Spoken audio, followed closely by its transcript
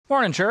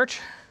Morning, church.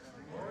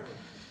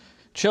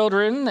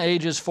 Children,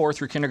 ages 4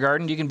 through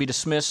kindergarten, you can be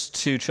dismissed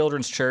to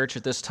children's church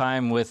at this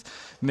time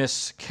with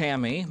Miss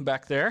Cammie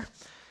back there.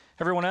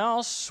 Everyone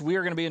else, we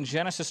are going to be in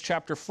Genesis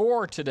chapter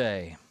 4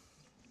 today.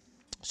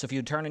 So if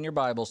you'd turn in your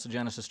Bibles to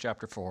Genesis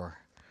chapter 4.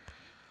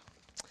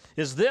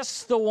 Is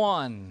this the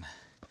one?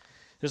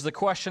 Is the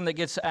question that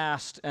gets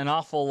asked an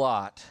awful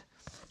lot.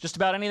 Just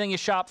about anything you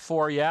shop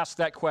for, you ask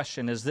that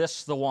question. Is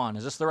this the one?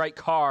 Is this the right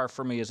car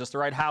for me? Is this the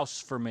right house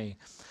for me?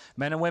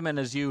 Men and women,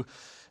 as you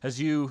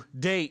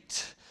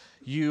date,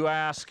 you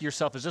ask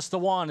yourself, is this the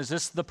one? Is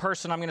this the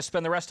person I'm going to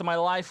spend the rest of my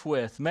life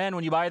with? Men,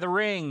 when you buy the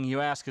ring,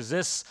 you ask, is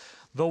this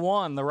the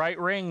one, the right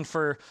ring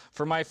for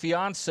my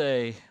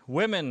fiance?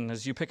 Women,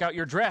 as you pick out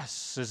your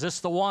dress, is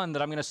this the one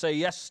that I'm going to say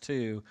yes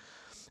to?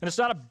 And it's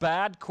not a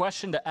bad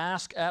question to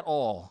ask at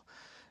all.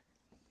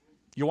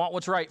 You want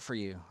what's right for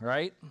you,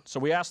 right? So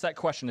we ask that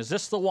question, is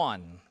this the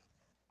one?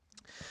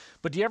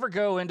 But do you ever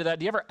go into that?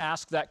 Do you ever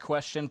ask that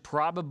question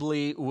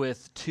probably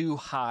with too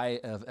high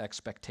of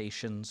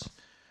expectations?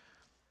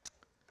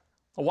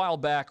 A while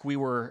back, we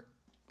were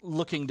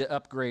looking to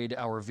upgrade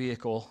our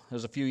vehicle. It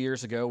was a few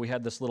years ago. We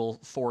had this little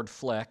Ford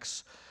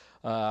Flex.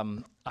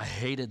 I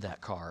hated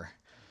that car.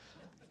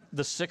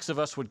 The 6 of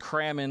us would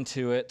cram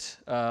into it.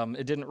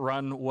 It didn't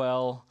run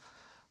well,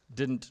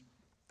 didn't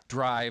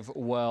drive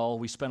well.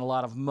 We spent a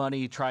lot of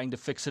money trying to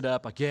fix it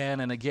up again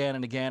and again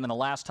and again. And the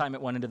last time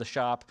it went into the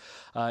shop,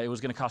 it was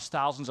going to cost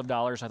thousands of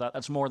dollars. I thought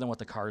that's more than what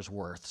the car's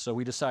worth. So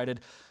we decided,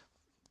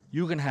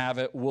 you can have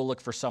it. We'll look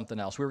for something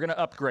else. We were going to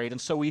upgrade.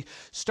 And so we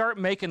start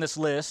making this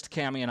list,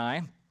 Cammie and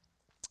I.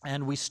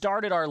 And we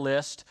started our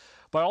list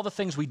by all the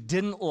things we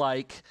didn't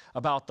like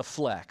about the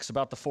Flex,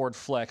 about the Ford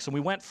Flex. And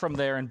we went from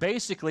there, and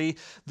basically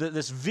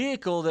this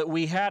vehicle that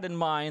we had in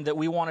mind that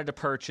we wanted to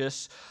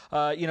purchase,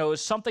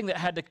 is something that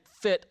had to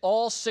fit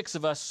all 6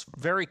 of us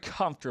very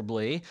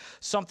comfortably,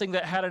 something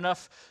that had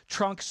enough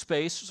trunk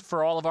space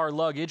for all of our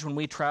luggage when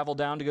we travel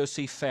down to go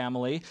see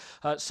family,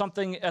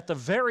 something at the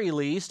very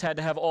least had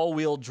to have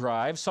all-wheel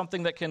drive,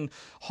 something that can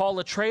haul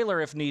a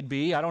trailer if need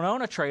be. I don't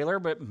own a trailer,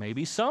 but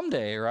maybe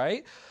someday,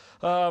 right?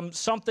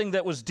 Something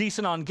that was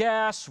decent on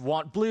gas,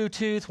 want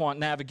Bluetooth, want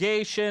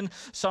navigation,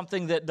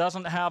 something that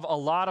doesn't have a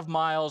lot of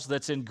miles,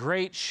 that's in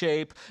great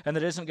shape, and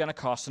that isn't going to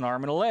cost an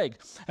arm and a leg,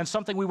 and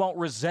something we won't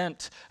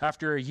resent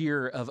after a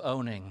year of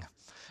owning.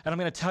 And I'm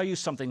going to tell you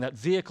something, that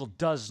vehicle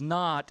does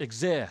not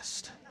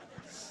exist.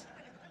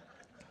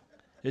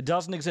 It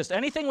doesn't exist.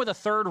 Anything with a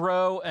 3rd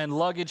row and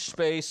luggage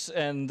space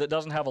and that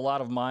doesn't have a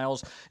lot of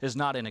miles is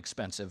not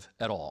inexpensive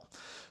at all.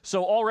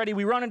 So already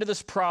we run into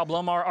this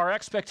problem. Our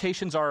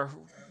expectations are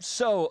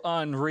so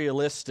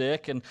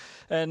unrealistic.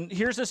 And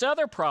here's this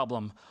other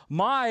problem.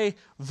 My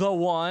the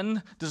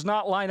one does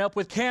not line up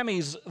with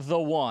Cammie's the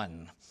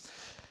one.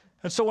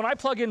 And so when I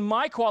plug in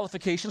my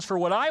qualifications for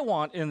what I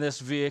want in this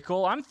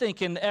vehicle, I'm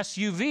thinking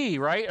SUV,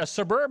 right? A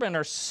Suburban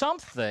or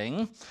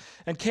something.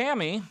 And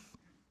Cammie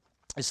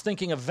is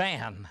thinking of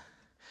van.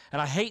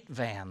 And I hate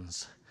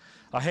vans.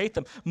 I hate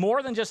them.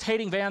 More than just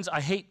hating vans, I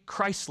hate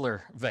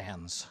Chrysler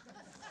vans.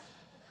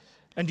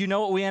 And do you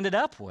know what we ended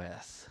up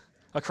with?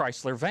 A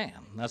Chrysler van.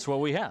 That's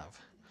what we have.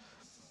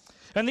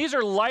 And these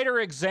are lighter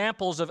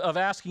examples of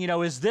asking,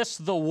 is this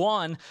the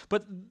one?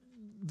 But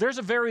there's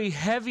a very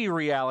heavy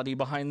reality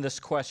behind this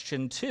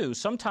question too.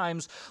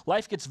 Sometimes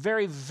life gets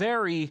very,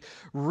 very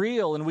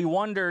real, and we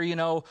wonder,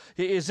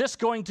 is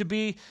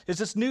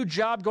this new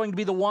job going to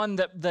be the one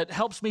that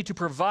helps me to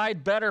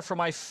provide better for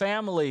my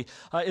family?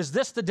 Is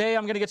this the day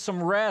I'm going to get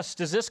some rest?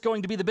 Is this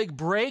going to be the big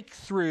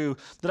breakthrough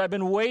that I've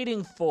been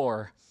waiting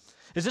for?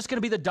 Is this going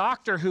to be the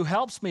doctor who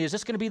helps me? Is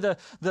this going to be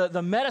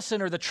the medicine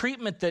or the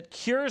treatment that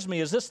cures me?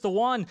 Is this the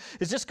one?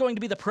 Is this going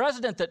to be the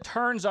president that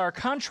turns our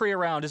country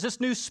around? Is this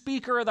new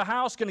Speaker of the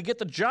House going to get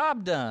the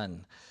job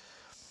done?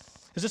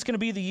 Is this going to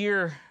be the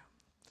year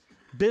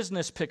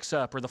business picks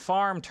up or the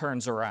farm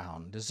turns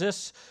around? Is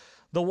this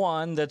the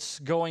one that's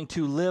going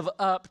to live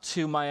up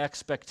to my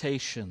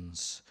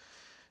expectations?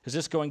 Is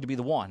this going to be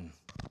the one?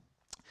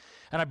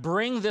 And I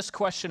bring this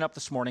question up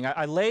this morning.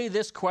 I lay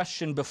this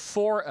question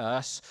before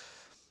us.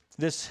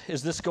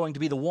 Is this going to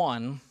be the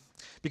one?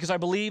 Because I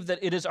believe that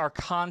it is our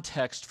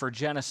context for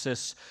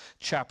Genesis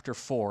chapter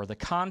 4. The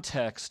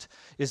context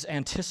is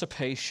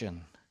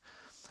anticipation.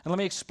 And let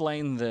me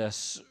explain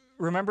this.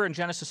 Remember in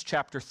Genesis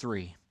chapter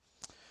 3,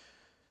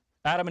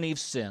 Adam and Eve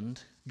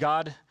sinned.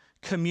 God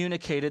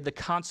communicated the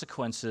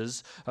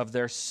consequences of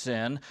their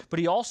sin, but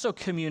he also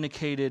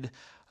communicated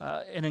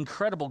an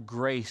incredible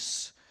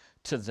grace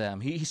to them.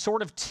 He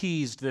sort of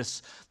teased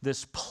this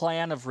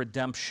plan of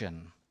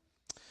redemption.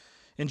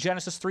 In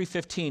Genesis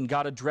 3:15,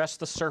 God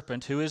addressed the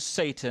serpent, who is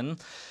Satan,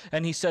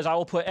 and he says, I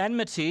will put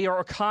enmity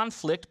or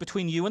conflict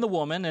between you and the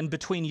woman, and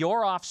between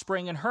your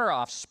offspring and her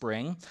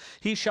offspring.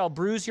 He shall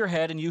bruise your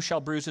head, and you shall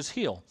bruise his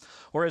heel.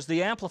 Or as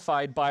the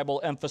Amplified Bible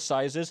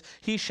emphasizes,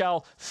 he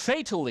shall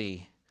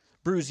fatally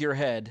bruise your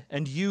head,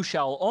 and you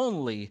shall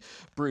only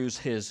bruise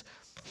his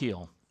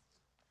heel.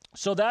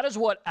 So that is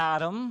what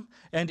Adam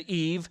and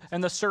Eve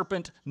and the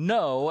serpent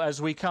know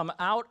as we come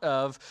out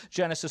of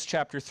Genesis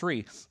chapter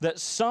 3, that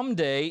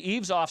someday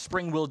Eve's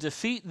offspring will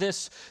defeat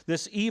this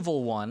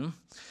evil one,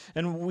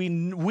 and we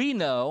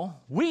know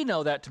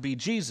that to be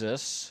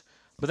Jesus,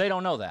 but they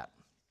don't know that.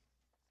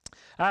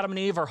 Adam and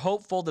Eve are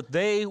hopeful that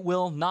they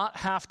will not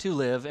have to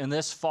live in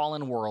this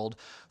fallen world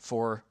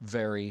for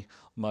very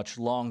much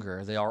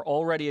longer. They are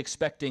already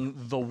expecting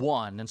the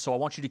one. And so I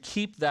want you to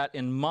keep that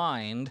in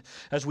mind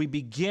as we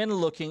begin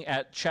looking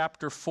at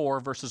chapter 4,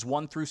 verses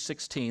 1 through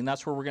 16.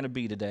 That's where we're going to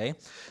be today.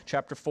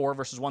 Chapter 4,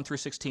 verses 1 through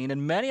 16.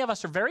 And many of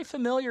us are very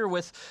familiar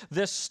with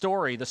this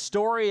story, the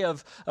story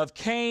of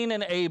Cain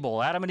and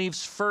Abel, Adam and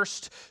Eve's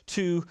first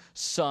two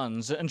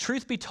sons. And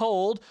truth be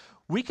told,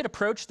 we could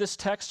approach this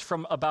text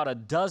from about a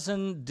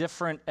dozen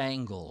different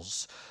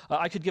angles.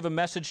 I could give a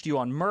message to you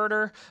on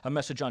murder, a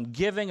message on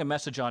giving, a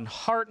message on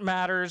heart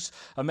matters,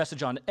 a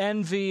message on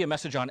envy, a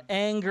message on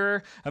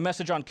anger, a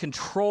message on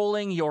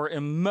controlling your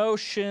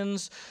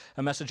emotions,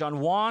 a message on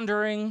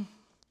wandering,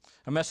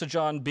 a message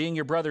on being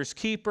your brother's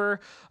keeper,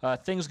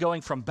 things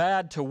going from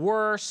bad to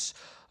worse,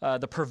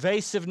 the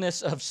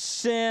pervasiveness of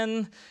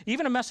sin,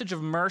 even a message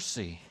of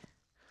mercy.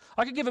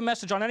 I could give a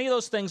message on any of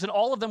those things, and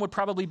all of them would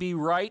probably be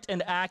right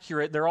and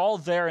accurate. They're all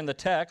there in the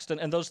text,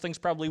 and those things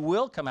probably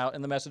will come out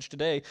in the message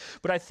today.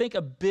 But I think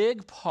a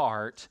big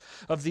part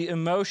of the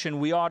emotion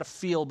we ought to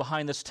feel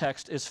behind this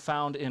text is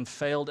found in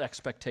failed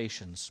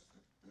expectations.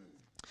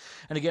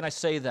 And again, I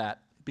say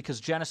that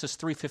because Genesis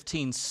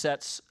 3:15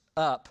 sets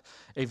up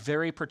a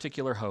very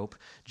particular hope.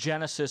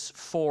 Genesis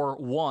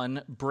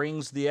 4:1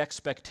 brings the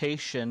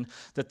expectation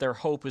that their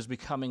hope is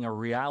becoming a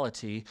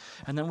reality.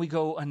 And then we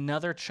go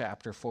another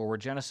chapter forward,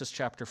 Genesis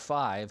chapter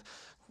 5.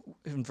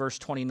 In verse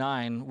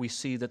 29, we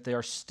see that they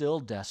are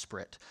still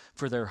desperate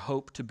for their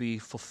hope to be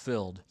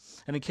fulfilled.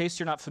 And in case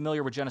you're not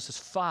familiar with Genesis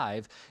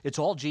 5, it's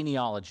all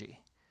genealogy.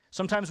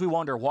 Sometimes we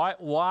wonder,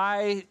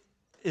 why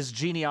is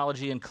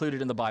genealogy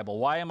included in the Bible?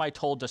 Why am I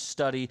told to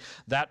study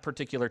that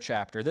particular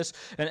chapter?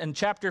 And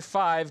chapter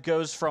 5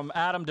 goes from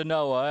Adam to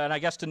Noah, and I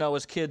guess to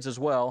Noah's kids as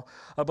well,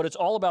 but it's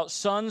all about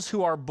sons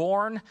who are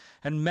born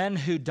and men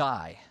who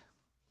die.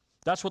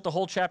 That's what the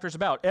whole chapter is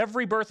about.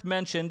 Every birth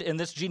mentioned in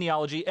this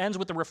genealogy ends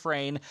with the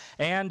refrain,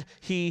 and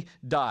he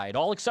died.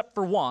 All except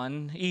for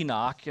one,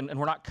 Enoch, and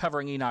we're not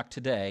covering Enoch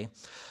today.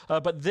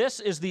 But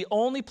this is the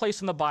only place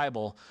in the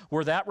Bible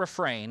where that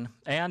refrain,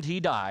 and he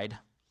died,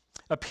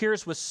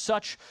 appears with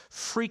such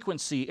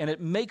frequency, and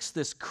it makes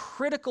this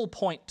critical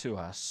point to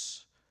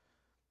us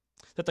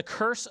that the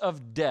curse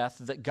of death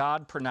that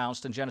God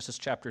pronounced in Genesis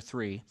chapter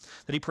 3,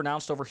 that he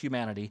pronounced over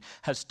humanity,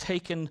 has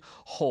taken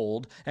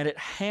hold, and it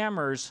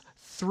hammers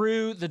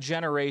through the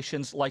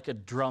generations like a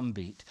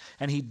drumbeat.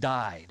 And he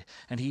died,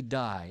 and he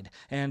died,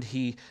 and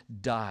he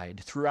died.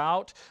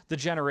 Throughout the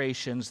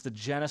generations, the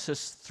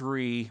Genesis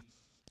 3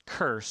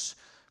 curse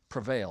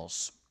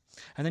prevails.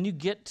 And then you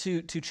get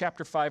to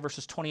chapter 5,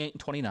 verses 28 and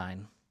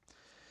 29.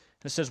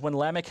 It says, when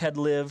Lamech had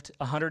lived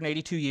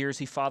 182 years,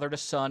 he fathered a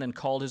son and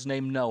called his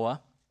name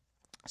Noah,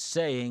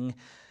 saying,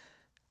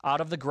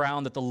 out of the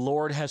ground that the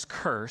Lord has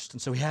cursed,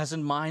 and so he has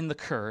in mind the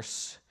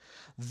curse,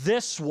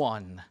 this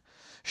one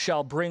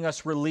shall bring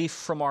us relief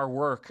from our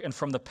work and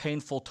from the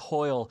painful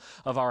toil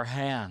of our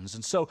hands.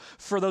 And so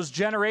for those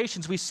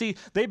generations, we see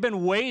they've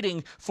been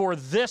waiting for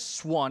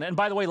this one. And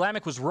by the way,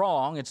 Lamech was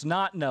wrong. It's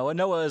not Noah.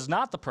 Noah is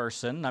not the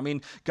person. I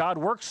mean, God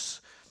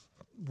works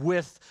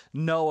with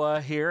Noah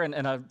here,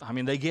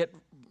 and they get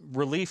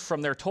relief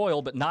from their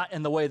toil, but not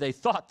in the way they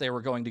thought they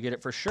were going to get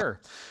it for sure.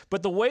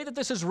 But the way that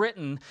this is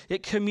written,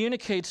 it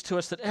communicates to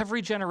us that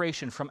every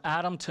generation from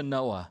Adam to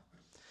Noah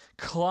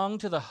clung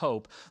to the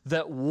hope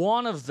that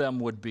one of them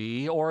would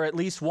be, or at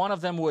least one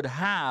of them would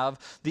have,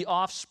 the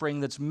offspring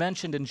that's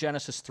mentioned in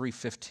Genesis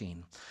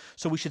 3:15.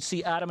 So we should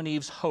see Adam and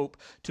Eve's hope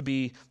to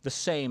be the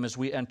same as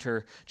we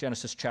enter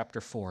Genesis chapter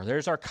 4.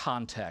 There's our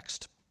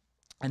context.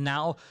 And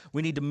now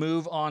we need to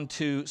move on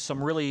to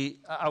some really,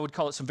 I would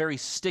call it some very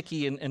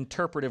sticky and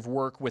interpretive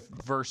work with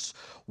verse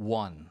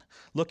 1.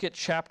 Look at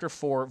chapter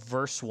 4,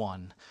 verse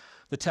 1.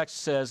 The text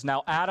says,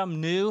 now Adam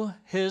knew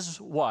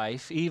his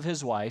wife, Eve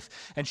his wife,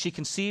 and she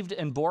conceived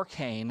and bore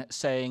Cain,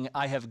 saying,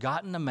 I have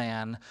gotten a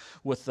man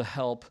with the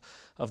help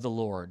of the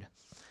Lord.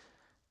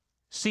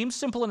 Seems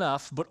simple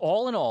enough, but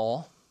all in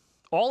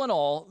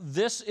all,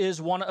 this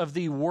is one of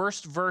the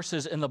worst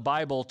verses in the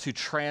Bible to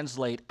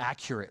translate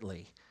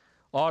accurately.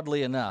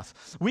 Oddly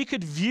enough, we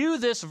could view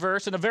this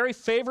verse in a very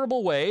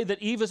favorable way,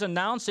 that Eve is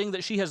announcing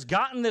that she has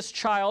gotten this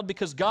child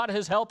because God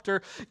has helped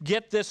her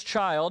get this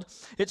child.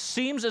 It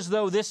seems as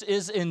though this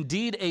is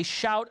indeed a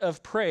shout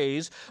of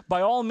praise. By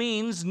all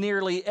means,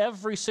 nearly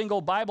every single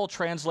Bible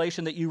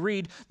translation that you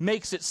read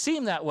makes it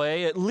seem that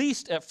way, at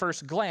least at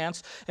first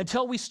glance,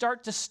 until we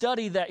start to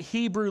study that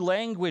Hebrew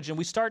language and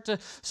we start to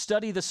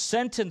study the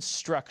sentence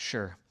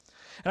structure.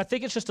 And I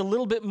think it's just a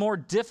little bit more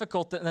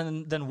difficult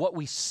than what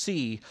we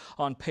see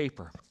on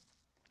paper.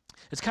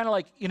 It's kind of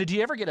like, do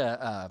you ever get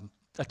a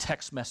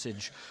text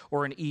message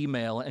or an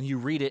email and you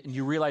read it and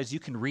you realize you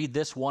can read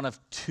this one of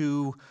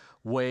two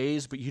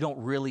ways, but you don't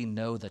really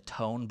know the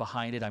tone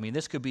behind it. I mean,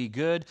 this could be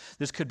good,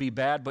 this could be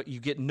bad, but you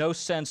get no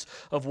sense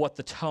of what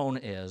the tone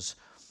is.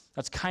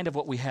 That's kind of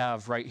what we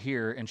have right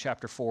here in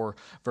chapter 4,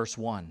 verse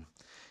 1.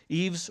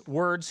 Eve's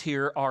words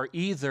here are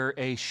either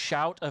a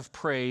shout of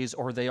praise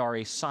or they are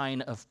a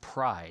sign of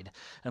pride.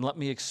 And let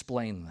me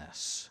explain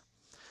this.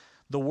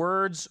 The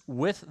words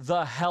 "with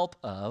the help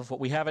of," what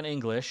we have in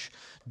English,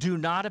 do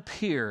not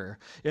appear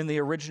in the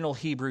original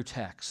Hebrew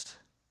text.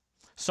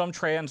 Some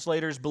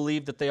translators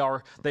believe that they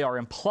are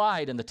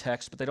implied in the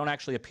text, but they don't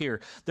actually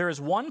appear. There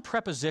is one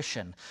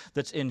preposition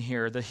that's in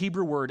here, the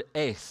Hebrew word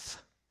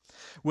 "eth,"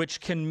 which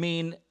can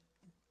mean,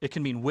 it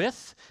can mean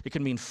with, it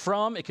can mean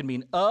from, it can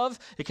mean of,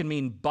 it can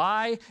mean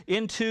by,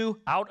 into,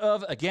 out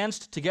of,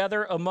 against,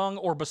 together, among,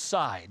 or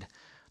beside.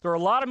 There are a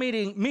lot of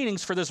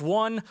meanings for this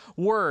one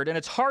word, and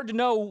it's hard to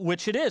know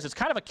which it is. It's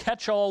kind of a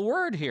catch-all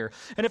word here.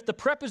 And if the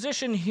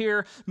preposition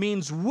here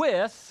means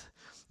with,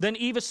 then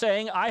Eve is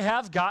saying, I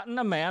have gotten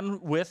a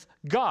man with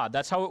God.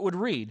 That's how it would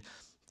read.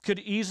 Could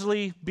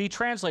easily be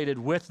translated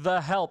with the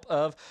help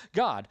of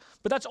God.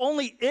 But that's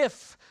only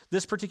if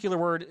this particular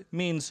word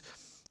means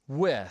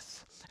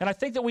with. And I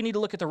think that we need to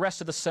look at the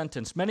rest of the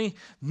sentence.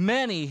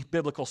 Many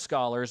biblical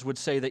scholars would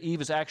say that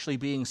Eve is actually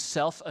being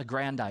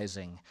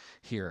self-aggrandizing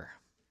here.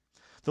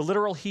 The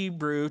literal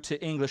Hebrew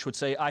to English would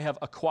say, I have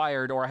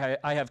acquired, or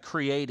I have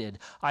created,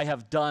 I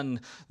have done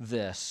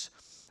this.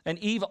 And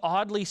Eve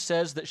oddly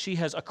says that she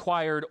has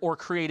acquired or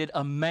created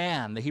a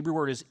man. The Hebrew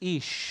word is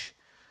ish,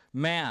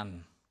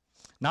 man.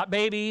 Not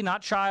baby,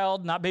 not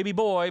child, not baby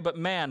boy, but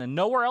man. And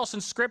nowhere else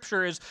in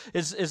Scripture is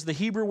the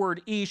Hebrew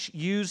word ish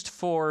used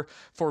for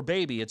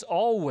baby. It's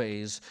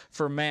always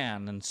for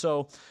man. And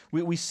so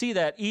we see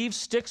that Eve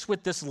sticks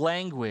with this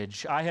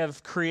language, I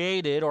have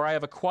created or I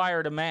have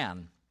acquired a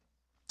man.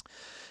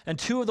 And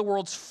two of the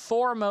world's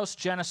foremost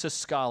Genesis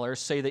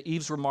scholars say that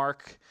Eve's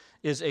remark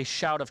is a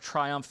shout of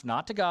triumph,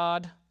 not to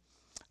God,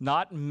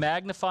 not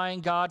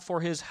magnifying God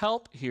for his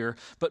help here,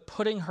 but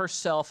putting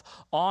herself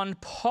on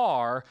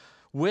par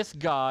with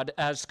God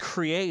as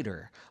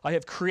creator. I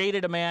have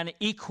created a man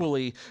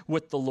equally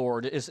with the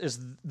Lord, is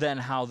then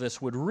how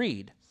this would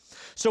read.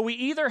 So we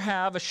either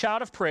have a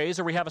shout of praise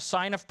or we have a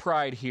sign of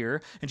pride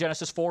here in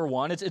Genesis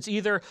 4:1. It's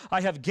either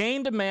I have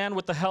gained a man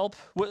with the help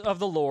of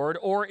the Lord,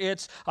 or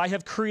it's I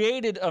have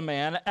created a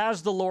man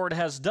as the Lord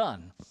has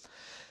done.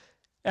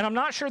 And I'm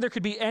not sure there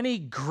could be any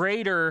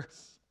greater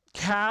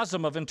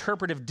chasm of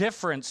interpretive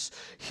difference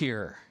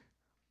here.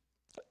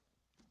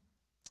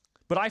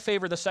 But I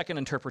favor the second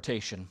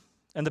interpretation.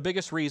 And the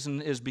biggest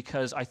reason is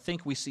because I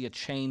think we see a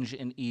change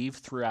in Eve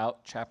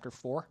throughout chapter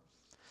 4.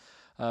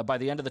 By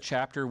the end of the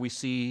chapter, we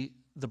see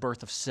the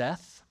birth of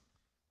Seth.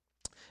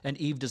 And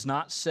Eve does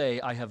not say,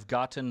 I have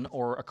gotten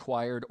or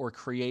acquired or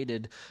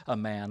created a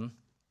man.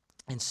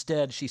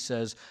 Instead, she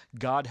says,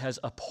 God has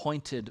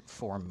appointed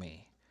for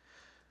me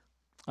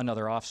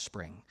another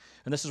offspring.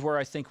 And this is where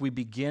I think we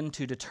begin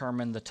to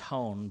determine the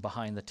tone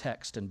behind the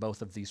text in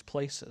both of these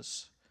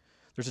places.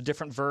 There's a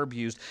different verb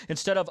used.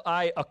 Instead of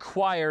I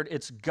acquired,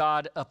 it's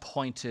God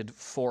appointed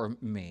for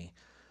me.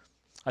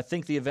 I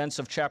think the events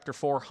of chapter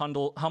 4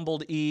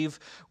 humbled Eve,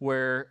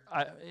 where,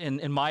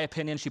 in my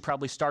opinion, she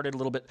probably started a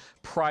little bit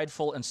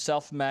prideful and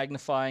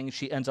self-magnifying.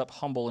 She ends up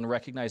humble and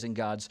recognizing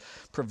God's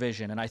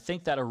provision. And I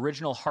think that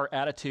original heart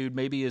attitude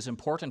maybe is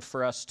important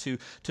for us to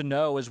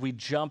know as we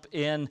jump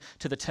in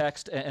to the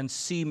text and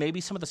see maybe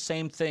some of the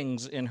same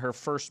things in her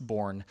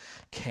firstborn,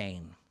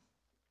 Cain.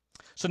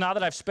 So now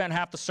that I've spent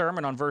half the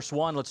sermon on verse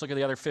 1, let's look at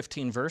the other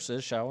 15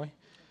 verses, shall we?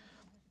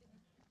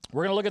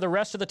 We're going to look at the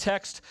rest of the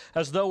text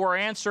as though we're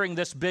answering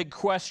this big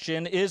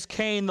question, is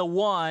Cain the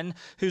one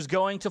who's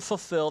going to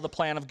fulfill the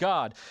plan of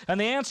God?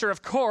 And the answer,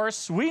 of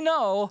course, we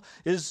know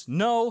is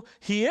no,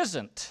 he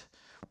isn't.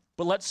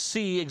 But let's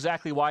see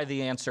exactly why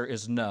the answer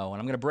is no. And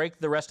I'm going to break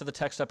the rest of the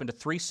text up into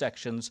 3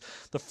 sections.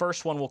 The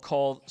first one we'll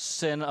call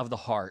sin of the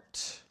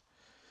heart.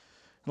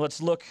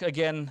 Let's look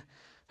again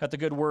at the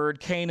good word.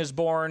 Cain is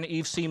born.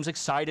 Eve seems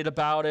excited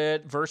about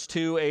it. Verse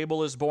 2,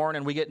 Abel is born,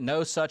 and we get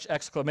no such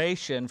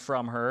exclamation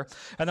from her.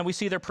 And then we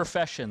see their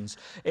professions.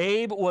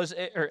 Abel was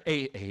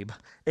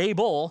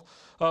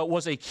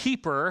a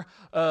keeper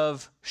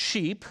of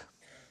sheep.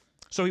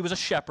 So he was a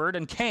shepherd,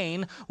 and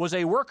Cain was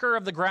a worker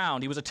of the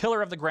ground. He was a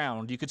tiller of the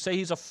ground. You could say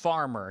he's a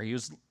farmer. He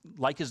was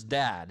like his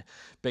dad,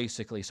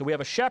 basically. So we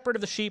have a shepherd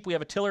of the sheep, we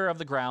have a tiller of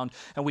the ground,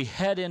 and we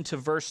head into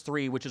verse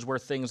 3, which is where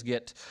things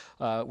get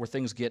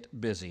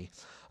busy.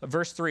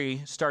 Verse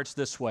 3 starts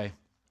this way.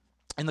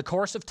 In the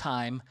course of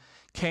time,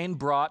 Cain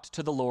brought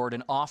to the Lord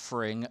an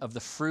offering of the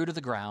fruit of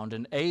the ground,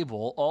 and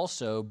Abel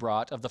also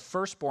brought of the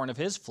firstborn of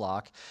his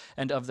flock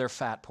and of their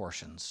fat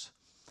portions.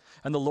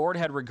 And the Lord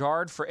had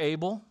regard for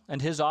Abel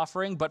and his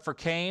offering, but for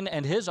Cain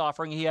and his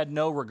offering he had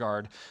no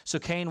regard. So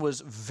Cain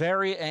was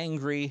very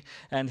angry,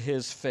 and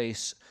his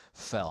face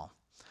fell.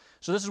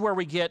 So this is where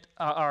we get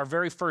our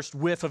very first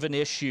whiff of an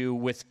issue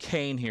with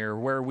Cain here,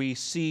 where we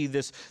see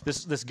this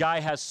guy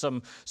has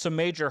some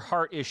major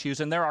heart issues,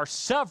 and there are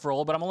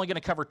several, but I'm only going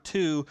to cover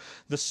 2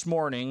 this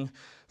morning.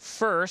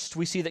 First,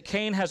 we see that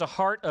Cain has a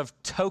heart of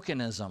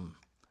tokenism.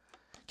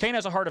 Cain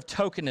has a heart of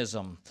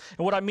tokenism.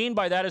 And what I mean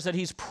by that is that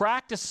he's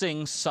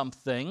practicing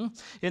something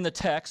in the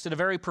text in a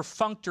very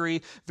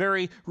perfunctory,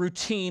 very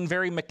routine,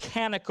 very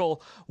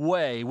mechanical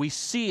way. We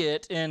see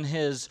it in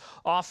his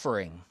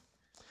offering.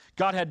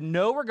 God had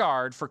no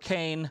regard for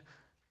Cain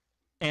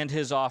and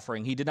his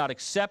offering. He did not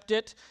accept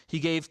it. He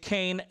gave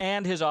Cain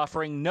and his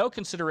offering no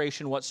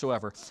consideration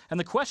whatsoever. And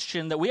the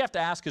question that we have to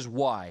ask is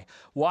why?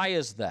 Why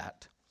is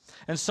that?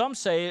 And some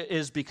say it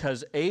is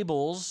because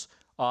Abel's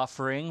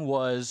offering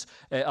was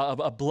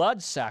a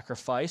blood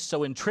sacrifice,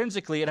 so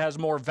intrinsically it has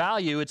more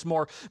value, it's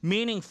more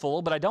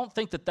meaningful, but I don't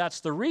think that that's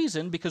the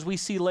reason, because we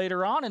see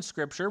later on in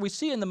Scripture, we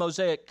see in the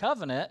Mosaic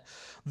covenant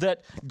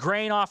that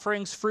grain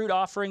offerings, fruit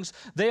offerings,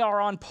 they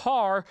are on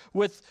par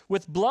with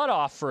blood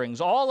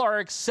offerings. All are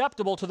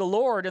acceptable to the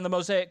Lord in the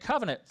Mosaic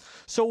covenant.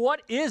 So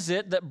what is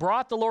it that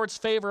brought the Lord's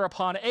favor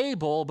upon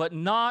Abel but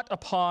not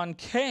upon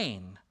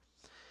Cain?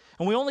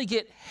 And we only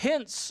get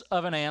hints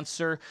of an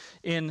answer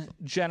in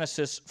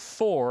Genesis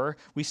 4.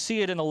 We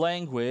see it in the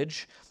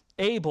language.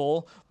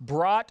 Abel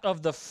brought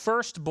of the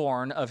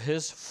firstborn of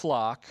his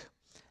flock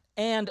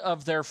and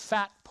of their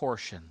fat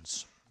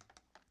portions.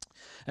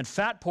 And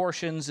fat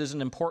portions is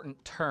an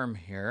important term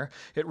here.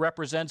 It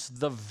represents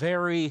the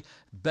very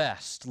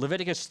best.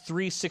 Leviticus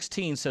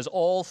 3:16 says,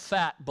 all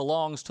fat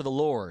belongs to the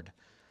Lord.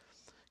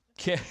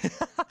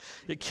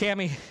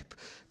 Cammie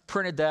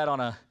printed that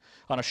on a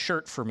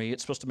shirt for me.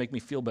 It's supposed to make me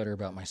feel better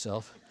about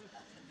myself.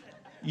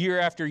 Year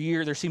after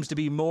year, there seems to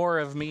be more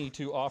of me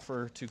to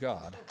offer to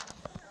God.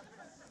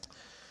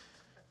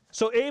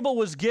 So Abel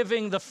was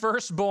giving the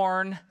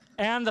firstborn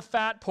and the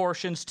fat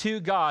portions to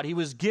God. He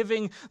was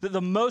giving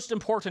the most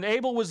important.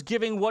 Abel was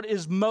giving what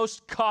is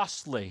most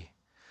costly,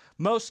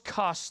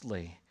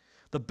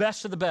 the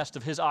best of the best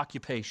of his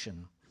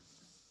occupation.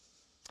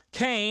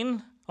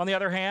 Cain, on the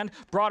other hand,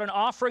 brought an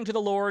offering to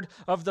the Lord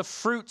of the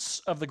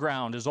fruits of the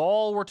ground, is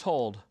all we're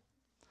told.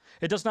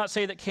 It does not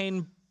say that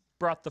Cain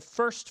brought the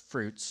first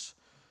fruits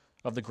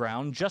of the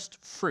ground,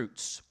 just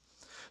fruits.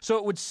 So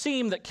it would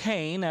seem that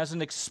Cain, as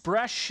an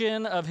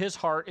expression of his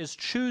heart, is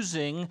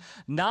choosing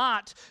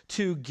not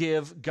to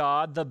give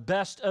God the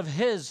best of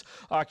his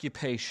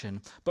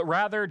occupation, but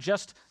rather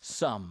just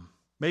some.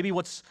 Maybe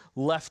what's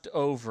left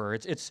over.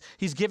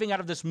 He's giving out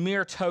of this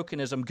mere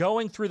tokenism,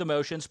 going through the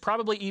motions,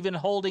 probably even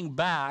holding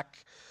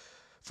back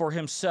for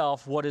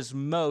himself what is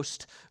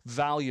most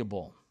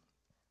valuable.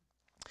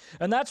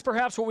 And that's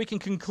perhaps what we can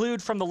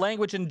conclude from the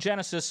language in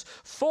Genesis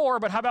 4,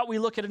 but how about we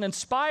look at an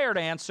inspired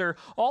answer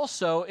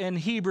also in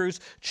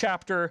Hebrews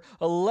chapter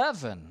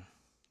 11.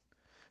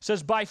 It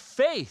says, by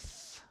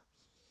faith,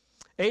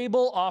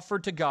 Abel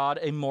offered to God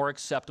a more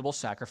acceptable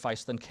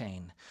sacrifice than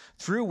Cain,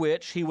 through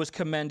which he was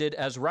commended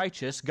as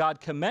righteous, God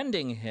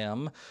commending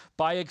him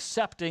by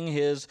accepting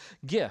his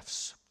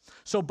gifts.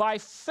 So by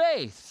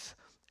faith,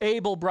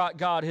 Abel brought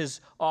God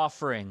his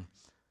offering.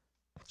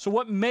 So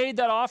what made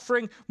that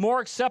offering more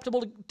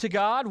acceptable to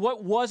God?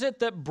 What was it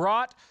that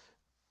brought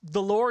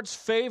the Lord's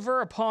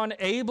favor upon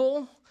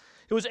Abel?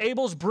 It was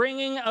Abel's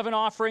bringing of an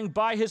offering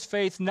by his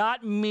faith,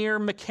 not mere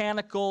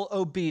mechanical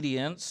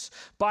obedience.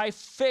 By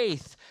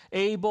faith,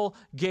 Abel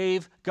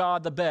gave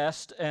God the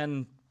best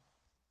and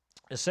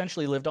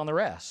essentially lived on the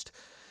rest.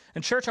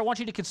 And church, I want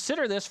you to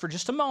consider this for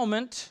just a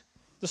moment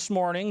this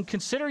morning.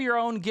 Consider your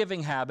own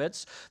giving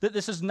habits. That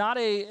this is not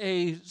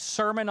a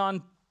sermon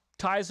on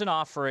tithes and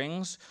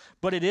offerings,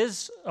 but it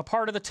is a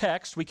part of the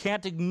text. We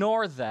can't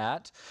ignore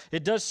that.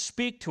 It does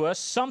speak to us.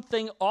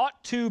 Something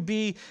ought to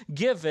be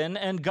given,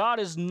 and God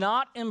is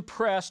not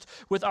impressed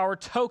with our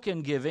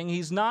token giving.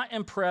 He's not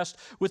impressed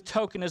with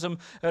tokenism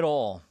at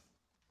all.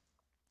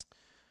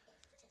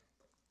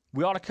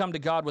 We ought to come to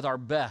God with our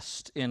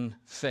best in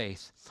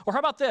faith. Or how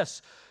about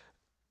this?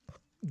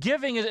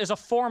 Giving is a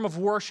form of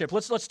worship.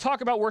 Let's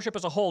talk about worship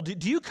as a whole.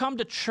 Do you come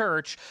to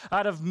church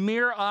out of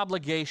mere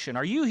obligation?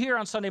 Are you here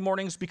on Sunday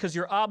mornings because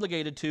you're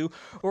obligated to,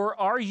 or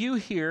are you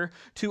here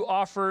to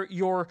offer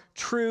your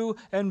true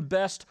and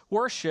best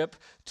worship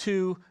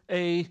to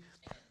a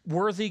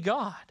worthy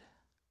God?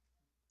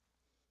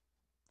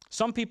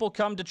 Some people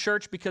come to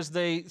church because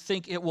they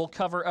think it will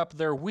cover up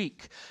their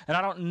week. And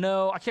I don't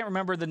know, I can't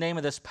remember the name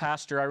of this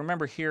pastor. I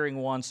remember hearing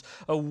once,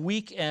 a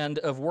weekend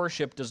of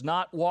worship does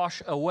not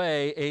wash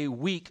away a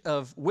week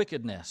of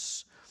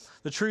wickedness.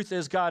 The truth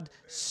is God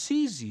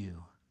sees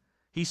you.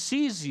 He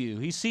sees you.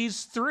 He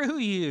sees through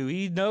you.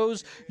 He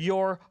knows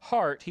your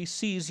heart. He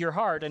sees your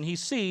heart. And he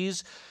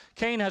sees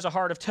Cain has a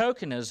heart of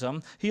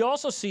tokenism. He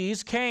also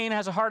sees Cain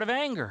has a heart of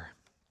anger.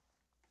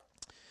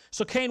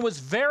 So Cain was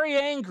very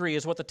angry,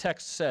 is what the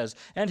text says,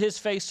 and his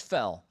face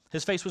fell.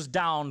 His face was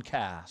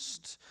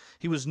downcast.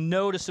 He was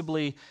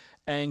noticeably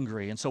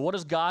angry. And so what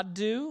does God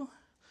do?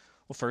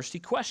 Well, first he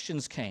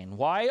questions Cain.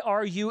 Why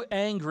are you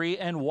angry,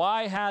 and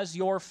why has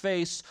your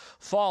face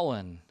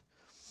fallen?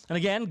 And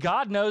again,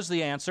 God knows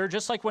the answer.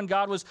 Just like when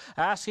God was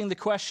asking the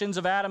questions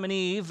of Adam and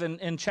Eve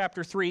in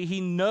chapter 3, he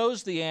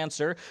knows the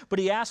answer, but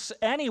he asks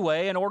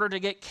anyway in order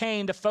to get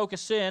Cain to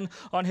focus in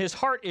on his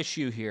heart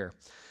issue here.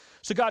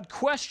 So God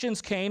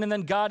questions Cain, and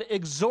then God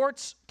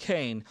exhorts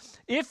Cain.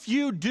 If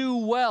you do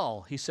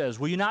well, he says,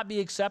 will you not be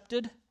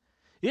accepted?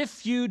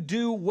 If you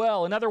do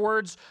well. In other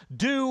words,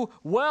 do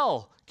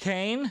well,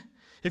 Cain.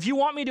 If you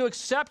want me to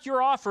accept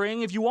your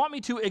offering, if you want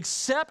me to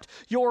accept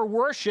your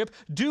worship,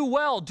 do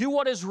well, do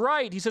what is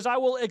right. He says, I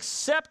will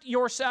accept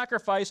your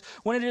sacrifice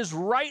when it is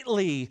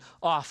rightly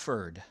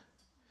offered.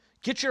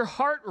 Get your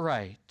heart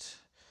right.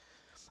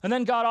 And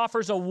then God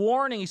offers a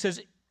warning. He says,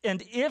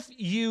 and if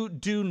you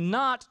do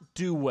not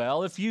do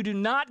well, if you do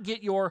not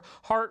get your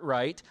heart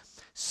right,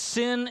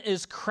 sin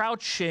is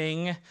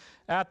crouching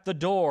at the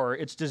door.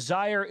 Its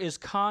desire is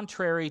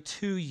contrary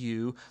to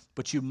you,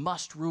 but you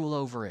must rule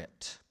over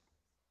it.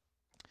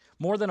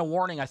 More than a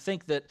warning, I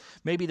think that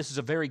maybe this is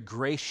a very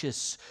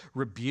gracious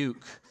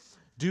rebuke.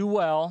 Do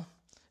well,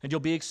 and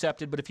you'll be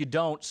accepted, but if you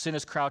don't, sin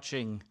is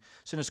crouching.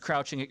 Sin is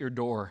crouching at your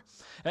door.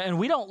 And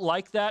we don't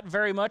like that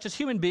very much. As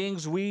human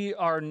beings, we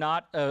are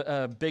not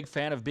a big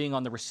fan of being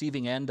on the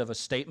receiving end of a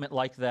statement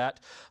like that.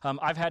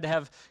 I've had to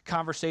have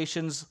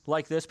conversations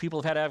like this. People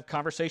have had to have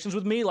conversations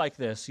with me like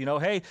this. You know,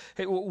 hey,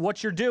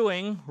 what you're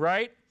doing,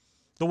 right?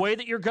 The way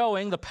that you're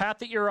going, the path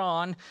that you're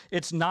on,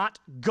 it's not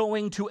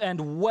going to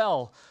end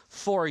well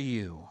for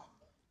you.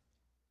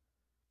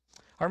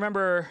 I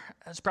remember,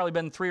 it's probably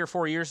been 3 or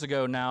 4 years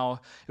ago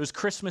now, it was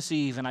Christmas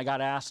Eve, and I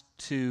got asked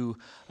to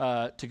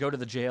go to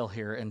the jail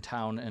here in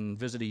town and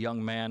visit a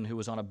young man who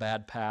was on a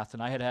bad path.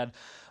 And I had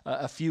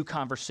a few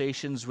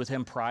conversations with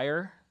him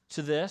prior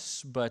to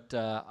this, but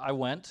I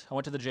went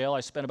to the jail. I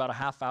spent about a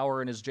half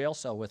hour in his jail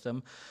cell with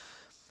him.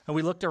 And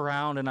we looked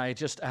around, and I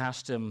just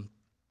asked him,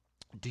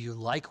 do you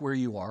like where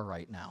you are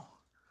right now?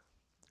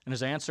 And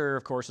his answer,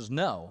 of course, is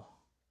no.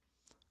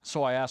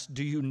 So I asked,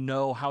 do you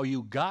know how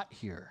you got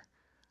here?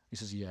 He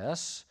says,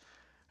 yes.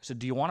 I said,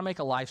 do you want to make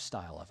a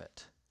lifestyle of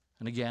it?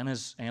 And again,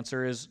 his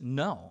answer is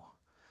no.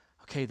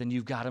 Okay, then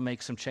you've got to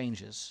make some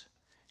changes.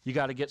 You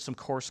got to get some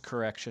course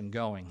correction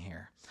going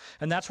here.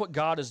 And that's what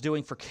God is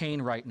doing for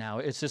Cain right now.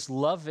 It's this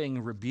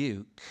loving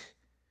rebuke.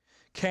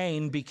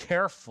 Cain, be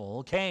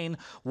careful. Cain,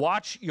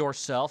 watch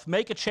yourself.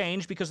 Make a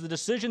change, because the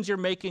decisions you're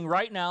making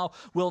right now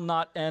will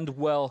not end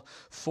well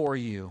for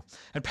you.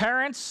 And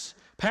parents,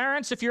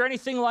 if you're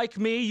anything like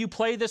me, you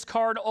play this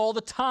card all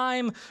the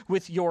time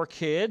with your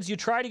kids. You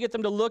try to get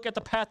them to look at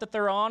the path that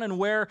they're on and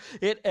where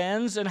it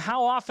ends. And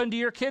how often do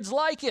your kids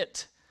like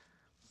it?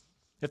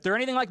 If they're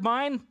anything like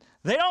mine,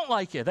 they don't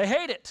like it. They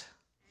hate it.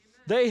 Amen.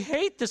 They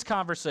hate this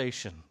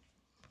conversation.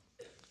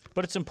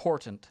 But it's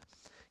important.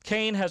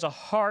 Cain has a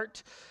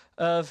heart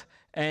of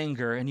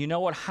anger. And you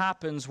know what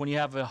happens when you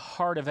have a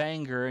heart of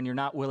anger and you're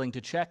not willing to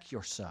check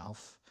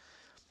yourself?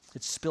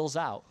 It spills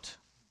out.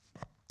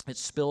 It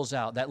spills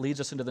out. That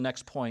leads us into the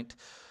next point,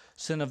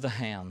 sin of the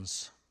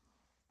hands.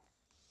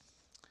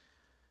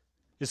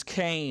 Is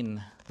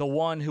Cain the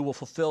one who will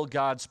fulfill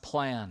God's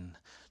plan?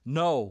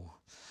 No,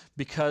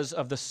 because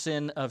of the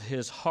sin of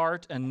his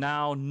heart, and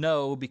now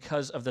no,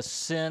 because of the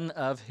sin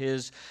of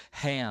his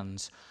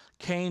hands.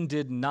 Cain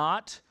did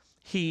not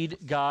heed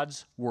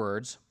God's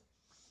words.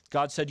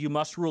 God said, you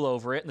must rule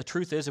over it. And the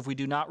truth is, if we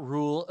do not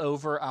rule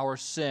over our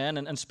sin,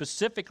 and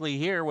specifically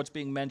here, what's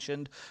being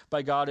mentioned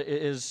by God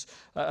is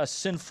a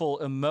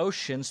sinful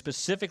emotion,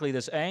 specifically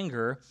this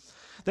anger,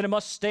 then it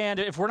must stand.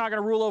 If we're not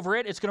going to rule over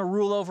it, it's going to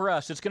rule over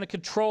us. It's going to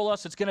control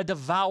us. It's going to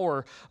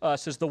devour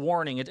us, is the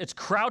warning. It's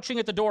crouching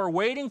at the door,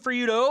 waiting for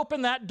you to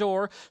open that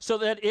door so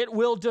that it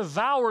will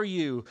devour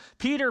you.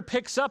 Peter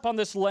picks up on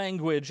this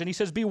language, and he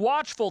says, be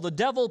watchful. The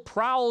devil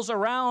prowls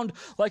around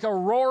like a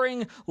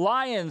roaring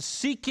lion,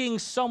 seeking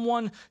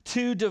someone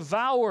to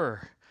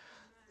devour.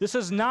 This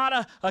is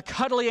not a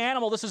cuddly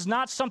animal. This is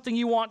not something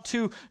you want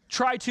to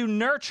try to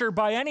nurture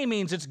by any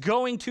means. It's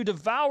going to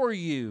devour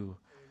you.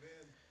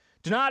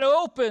 Do not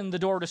open the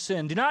door to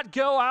sin. Do not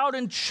go out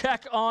and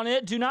check on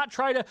it. Do not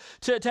try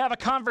to have a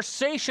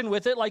conversation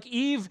with it like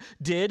Eve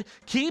did.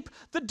 Keep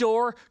the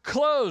door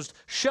closed.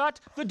 Shut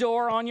the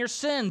door on your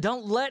sin.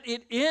 Don't let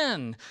it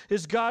in,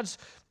 is God's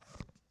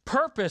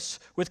purpose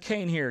with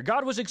Cain here.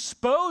 God was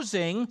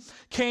exposing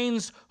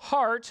Cain's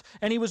heart,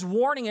 and he was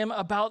warning him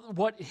about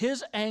what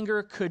his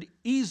anger could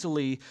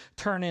easily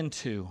turn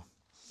into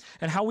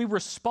and how we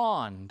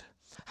respond.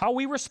 How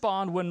we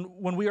respond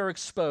when we are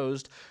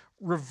exposed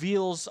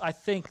reveals, I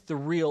think, the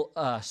real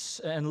us.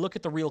 And look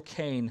at the real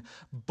Cain,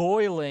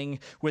 boiling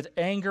with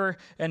anger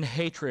and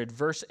hatred.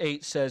 Verse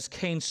 8 says,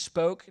 Cain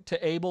spoke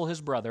to Abel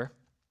his brother,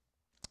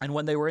 and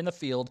when they were in the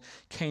field,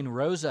 Cain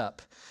rose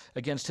up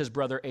against his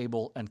brother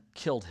Abel and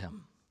killed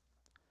him.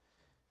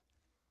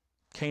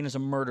 Cain is a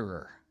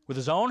murderer. With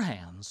his own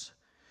hands,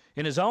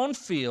 in his own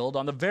field,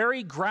 on the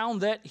very ground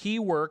that he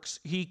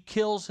works, he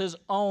kills his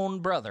own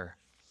brother.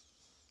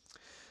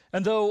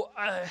 And though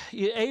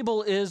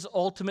Abel is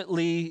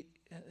ultimately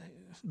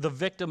the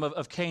victim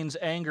of Cain's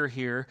anger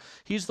here,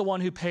 he's the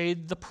one who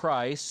paid the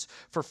price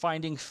for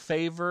finding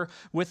favor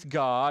with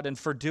God and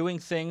for doing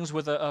things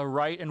with a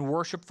right and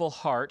worshipful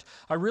heart.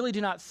 I really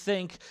do not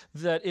think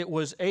that it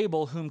was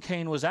Abel whom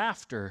Cain was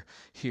after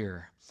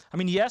here. I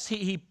mean, yes,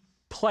 he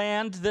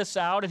planned this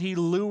out and he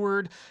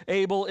lured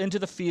Abel into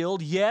the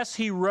field. Yes,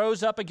 he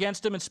rose up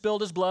against him and spilled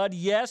his blood.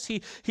 Yes,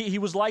 he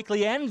was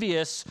likely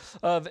envious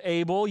of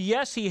Abel.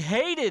 Yes, he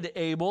hated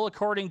Abel,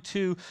 according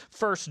to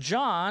 1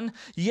 John.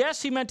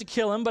 Yes, he meant to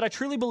kill him, but I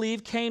truly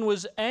believe Cain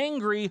was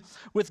angry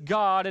with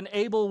God, and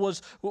Abel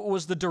was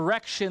the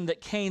direction that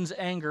Cain's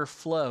anger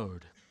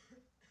flowed.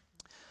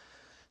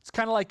 It's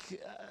kind of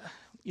like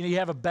you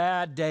have a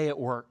bad day at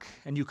work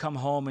and you come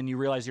home and you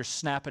realize you're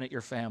snapping at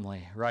your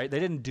family, right? They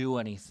didn't do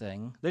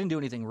anything. They didn't do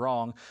anything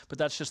wrong, but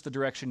that's just the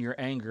direction your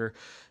anger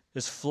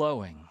is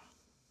flowing.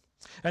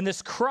 And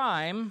this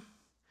crime,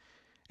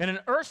 in an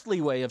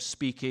earthly way of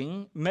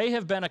speaking, may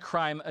have been a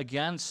crime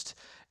against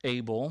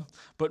Abel,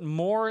 but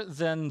more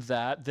than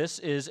that, this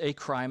is a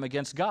crime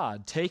against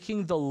God.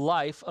 Taking the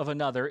life of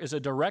another is a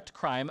direct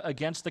crime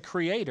against the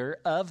creator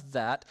of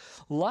that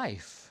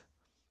life.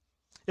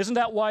 Isn't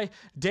that why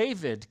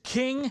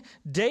King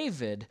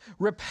David,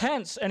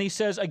 repents and he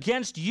says,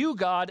 "Against you,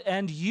 God,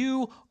 and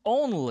you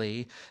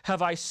only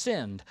have I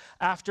sinned,"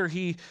 after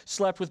he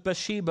slept with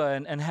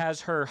Bathsheba and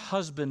has her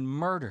husband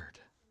murdered?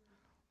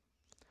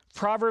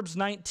 Proverbs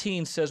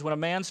 19 says, when a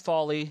man's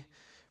folly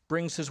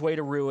brings his way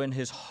to ruin,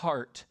 his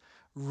heart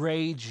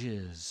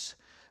rages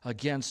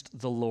against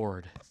the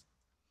Lord.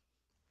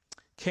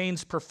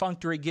 Cain's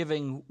perfunctory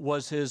giving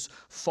was his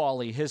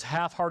folly. His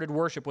half-hearted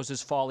worship was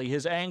his folly.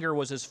 His anger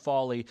was his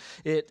folly.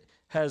 It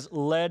has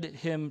led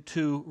him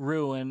to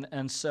ruin,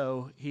 and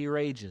so he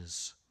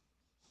rages.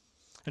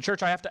 And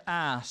church, I have to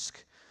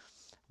ask,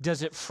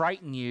 does it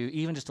frighten you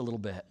even just a little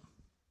bit?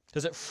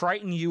 Does it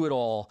frighten you at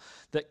all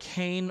that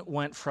Cain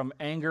went from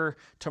anger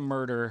to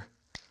murder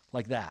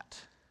like that?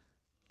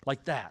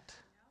 Like that.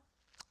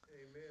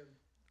 Amen.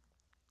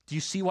 Do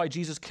you see why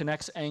Jesus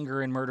connects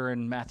anger and murder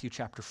in Matthew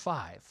chapter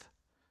 5?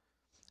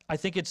 I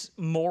think it's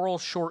moral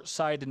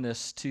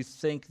short-sightedness to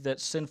think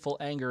that sinful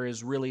anger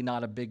is really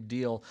not a big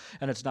deal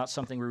and it's not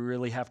something we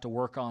really have to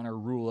work on or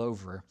rule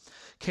over.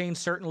 Cain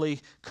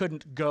certainly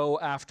couldn't go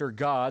after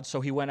God,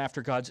 so he went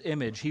after God's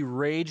image. He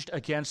raged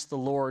against the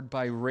Lord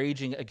by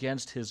raging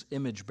against his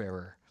image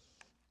bearer.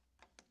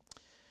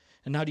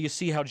 And now do you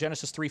see how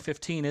Genesis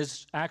 3:15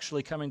 is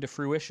actually coming to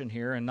fruition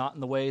here and not in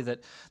the way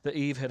that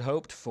Eve had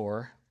hoped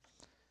for?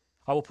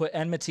 I will put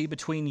enmity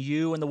between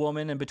you and the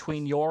woman and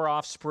between your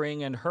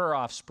offspring and her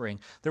offspring.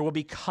 There will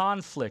be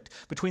conflict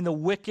between the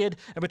wicked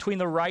and between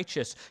the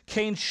righteous.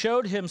 Cain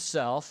showed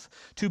himself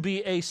to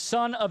be a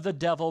son of the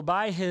devil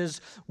by his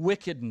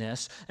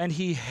wickedness, and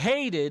he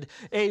hated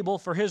Abel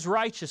for his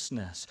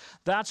righteousness.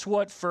 That's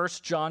what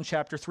 1 John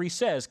chapter 3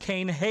 says.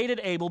 Cain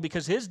hated Abel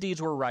because his deeds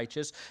were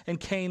righteous and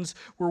Cain's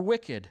were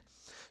wicked.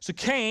 So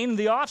Cain,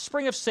 the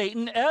offspring of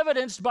Satan,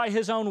 evidenced by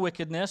his own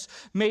wickedness,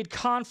 made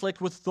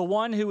conflict with the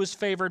one who was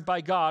favored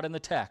by God in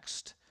the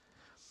text.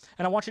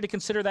 And I want you to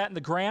consider that in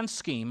the grand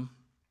scheme,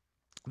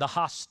 the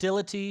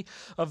hostility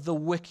of the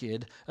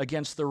wicked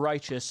against the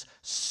righteous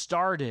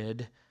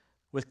started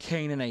with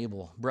Cain and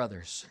Abel,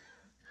 brothers.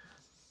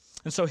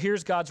 And so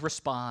here's God's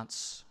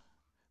response.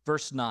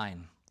 Verse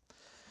 9.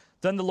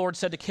 Then the Lord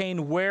said to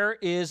Cain, "Where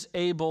is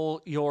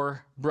Abel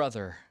your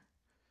brother?"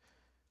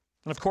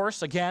 And of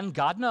course, again,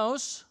 God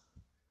knows.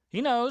 He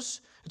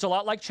knows. It's a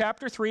lot like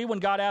chapter 3 when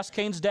God asked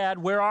Cain's dad,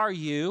 "Where are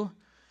you?"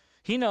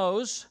 He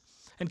knows.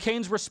 And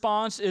Cain's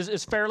response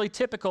is fairly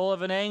typical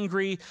of an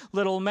angry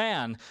little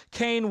man.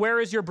 "Cain, where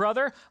is your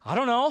brother?" "I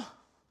don't know."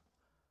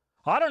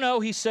 "I don't know,"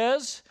 he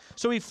says.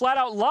 So he flat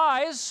out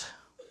lies.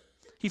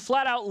 He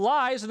flat out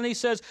lies, and then he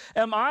says,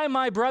 "Am I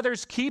my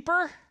brother's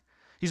keeper?"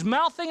 He's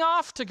mouthing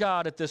off to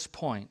God at this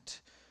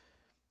point.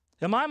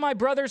 Am I my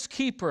brother's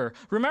keeper?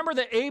 Remember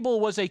that Abel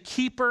was a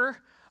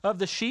keeper of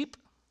the sheep?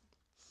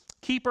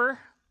 Keeper.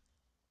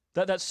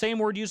 That same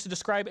word used to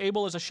describe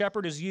Abel as a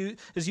shepherd is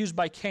used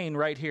by Cain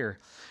right here.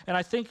 And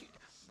I think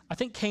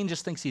Cain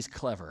just thinks he's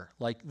clever.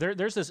 Like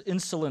there's this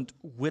insolent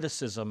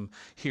witticism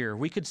here.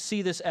 We could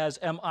see this as,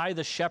 am I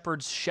the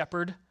shepherd's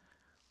shepherd?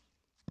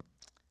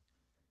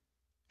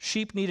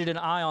 Sheep needed an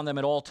eye on them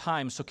at all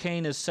times. So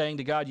Cain is saying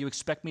to God, you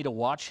expect me to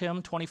watch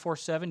him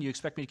 24/7? You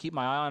expect me to keep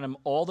my eye on him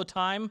all the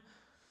time?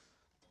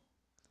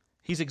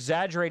 He's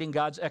exaggerating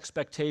God's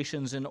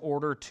expectations in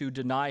order to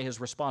deny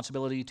his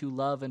responsibility to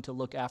love and to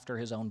look after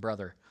his own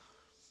brother.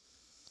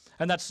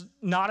 And that's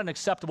not an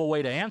acceptable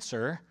way to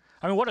answer.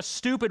 I mean, what a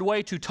stupid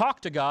way to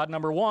talk to God,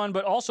 number one,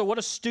 but also what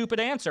a stupid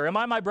answer. Am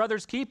I my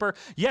brother's keeper?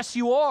 Yes,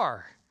 you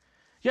are.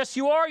 Yes,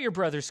 you are your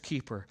brother's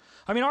keeper.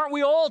 I mean, aren't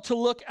we all to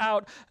look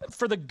out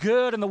for the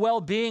good and the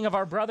well-being of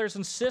our brothers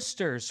and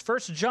sisters?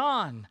 1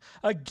 John,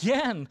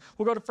 again,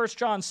 we'll go to 1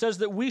 John, says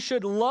that we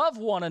should love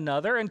one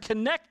another, and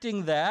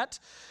connecting that,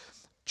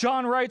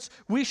 John writes,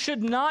 we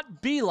should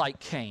not be like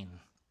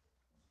Cain,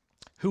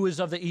 who is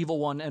of the evil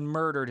one and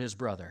murdered his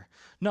brother.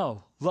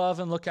 No, love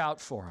and look out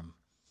for him.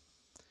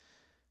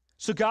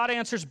 So God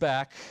answers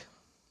back,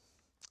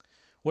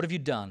 what have you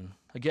done?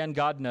 Again,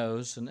 God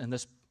knows, and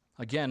this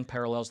again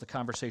parallels the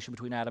conversation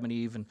between Adam and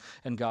Eve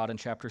and God in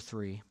chapter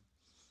 3. He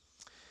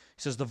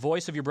says, the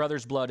voice of your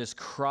brother's blood is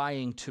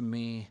crying to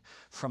me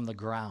from the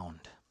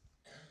ground.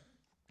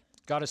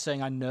 God is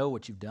saying, I know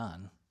what you've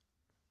done.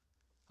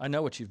 I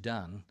know what you've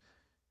done.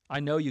 I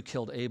know you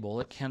killed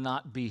Abel. It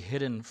cannot be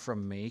hidden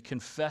from me.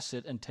 Confess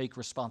it and take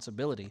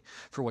responsibility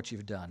for what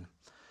you've done.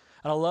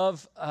 And I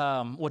love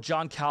what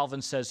John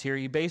Calvin says here.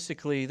 He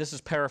basically, this is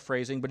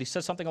paraphrasing, but he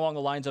says something along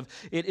the lines of,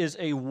 it is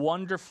a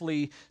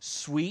wonderfully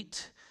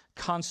sweet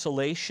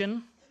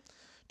consolation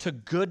to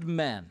good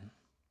men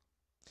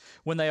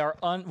when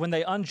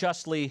they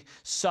unjustly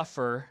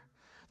suffer,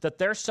 that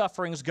their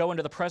sufferings go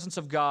into the presence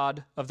of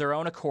God of their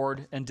own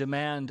accord and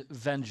demand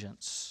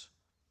vengeance.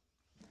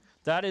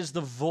 That is the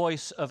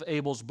voice of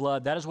Abel's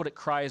blood. That is what it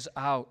cries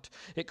out.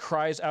 It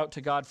cries out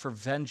to God for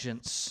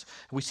vengeance.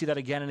 We see that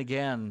again and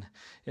again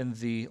in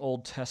the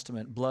Old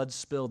Testament. Blood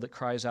spilled that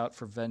cries out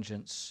for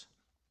vengeance.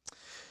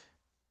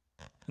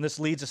 And this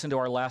leads us into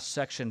our last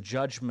section,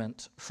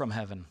 judgment from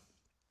heaven.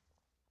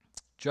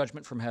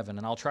 Judgment from heaven.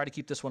 And I'll try to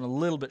keep this one a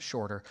little bit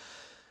shorter.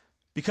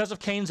 Because of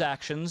Cain's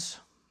actions,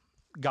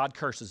 God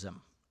curses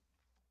him.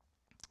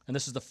 And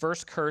this is the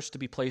first curse to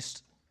be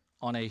placed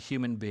on a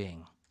human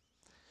being.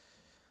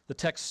 The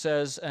text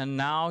says, "And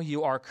now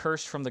you are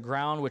cursed from the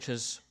ground, which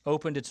has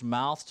opened its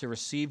mouth to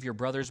receive your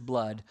brother's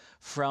blood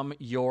from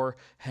your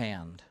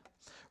hand.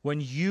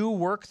 When you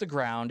work the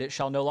ground, it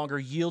shall no longer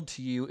yield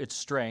to you its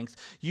strength.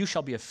 You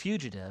shall be a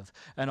fugitive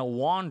and a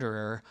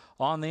wanderer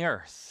on the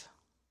earth."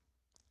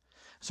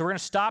 So we're going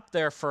to stop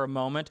there for a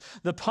moment.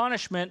 The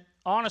punishment,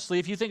 honestly,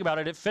 if you think about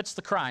it, it fits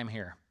the crime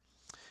here.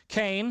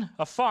 Cain,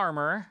 a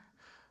farmer,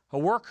 a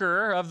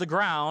worker of the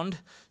ground,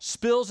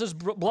 spills his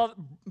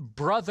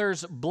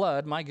brother's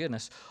blood, my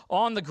goodness,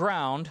 on the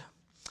ground,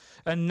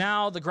 and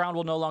now the ground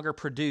will no longer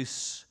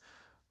produce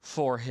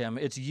for him.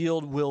 Its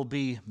yield will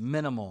be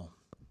minimal.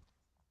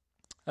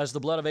 As the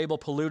blood of Abel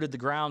polluted the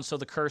ground, so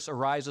the curse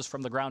arises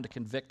from the ground to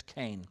convict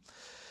Cain.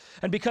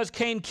 And because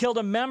Cain killed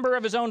a member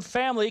of his own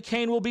family,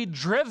 Cain will be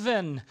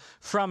driven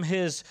from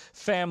his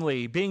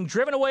family. Being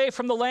driven away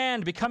from the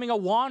land, becoming a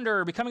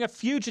wanderer, becoming a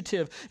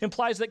fugitive,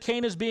 implies that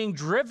Cain is being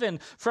driven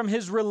from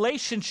his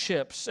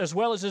relationships as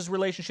well as his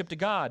relationship to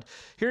God.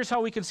 Here's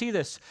how we can see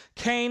this.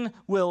 Cain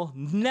will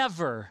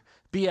never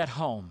be at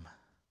home.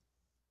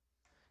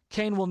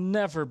 Cain will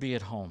never be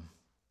at home.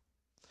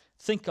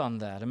 Think on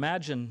that.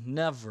 Imagine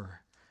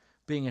never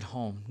being at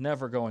home,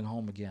 never going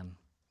home again.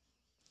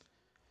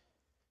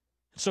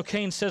 So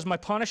Cain says, "My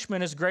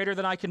punishment is greater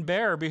than I can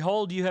bear.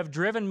 Behold, you have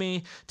driven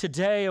me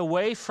today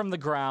away from the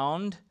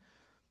ground,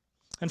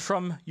 and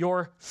from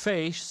your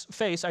face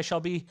I shall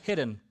be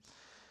hidden.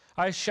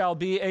 I shall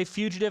be a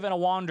fugitive and a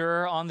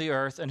wanderer on the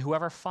earth, and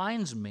whoever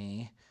finds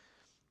me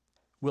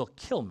will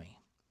kill me."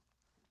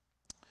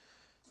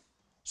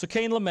 So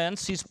Cain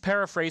laments. He's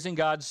paraphrasing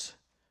God's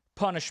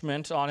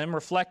punishment on him,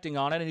 reflecting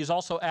on it, and he's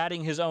also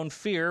adding his own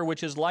fear,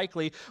 which is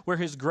likely where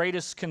his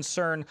greatest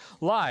concern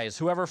lies.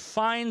 Whoever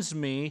finds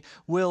me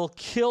will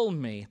kill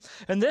me.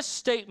 And this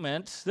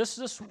statement,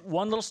 this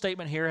one little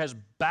statement here has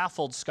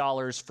baffled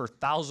scholars for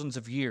thousands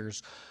of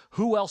years.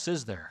 Who else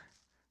is there?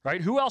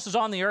 Right? Who else is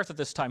on the earth at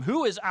this time?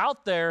 Who is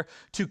out there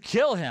to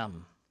kill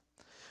him?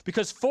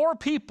 Because 4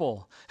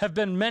 people have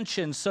been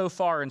mentioned so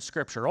far in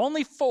Scripture.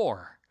 Only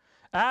 4.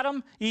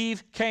 Adam,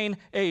 Eve, Cain,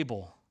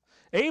 Abel.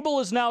 Abel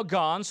is now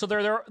gone, so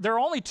there are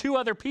only 2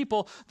 other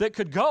people that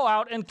could go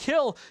out and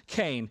kill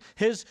Cain,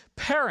 his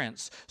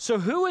parents. So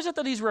who is it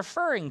that he's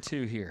referring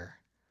to here?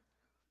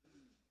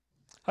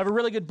 I have a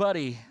really good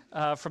buddy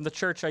from the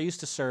church I used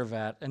to serve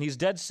at, and he's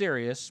dead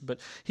serious, but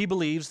he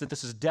believes that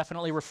this is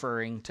definitely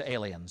referring to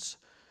aliens.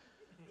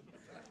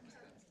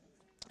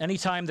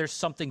 Anytime there's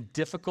something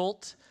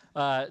difficult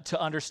to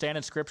understand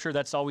in Scripture,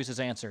 that's always his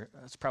answer.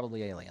 It's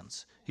probably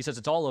aliens. He says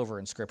it's all over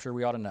in Scripture.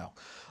 We ought to know.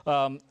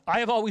 I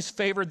have always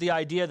favored the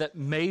idea that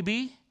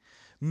maybe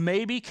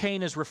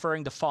Cain is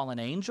referring to fallen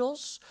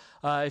angels.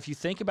 If you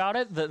think about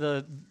it,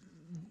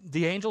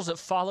 the angels that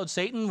followed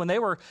Satan, when they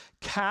were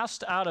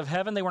cast out of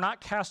heaven, they were not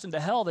cast into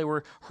hell. They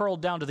were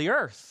hurled down to the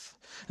earth.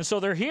 And so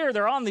they're here.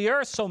 They're on the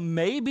earth. So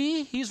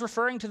maybe he's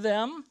referring to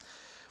them.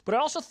 But I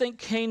also think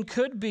Cain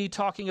could be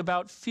talking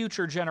about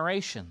future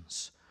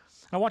generations.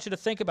 I want you to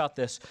think about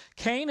this.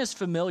 Cain is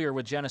familiar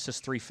with Genesis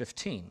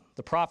 3:15,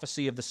 the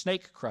prophecy of the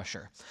snake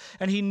crusher.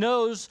 And he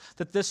knows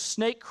that this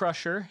snake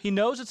crusher, he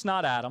knows it's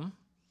not Adam,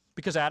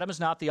 because Adam is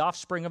not the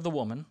offspring of the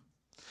woman.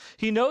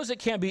 He knows it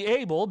can't be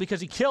Abel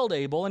because he killed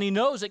Abel, and he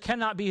knows it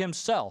cannot be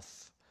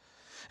himself.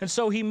 And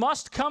so he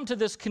must come to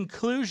this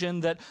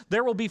conclusion that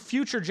there will be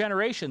future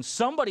generations.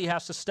 Somebody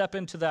has to step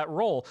into that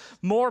role.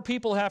 More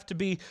people have to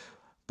be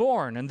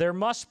born, and there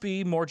must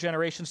be more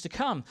generations to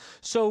come.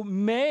 So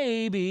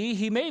maybe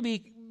he may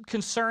be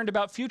concerned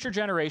about future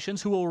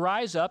generations who will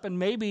rise up and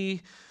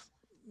maybe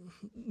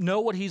know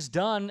what he's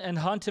done and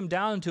hunt him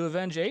down to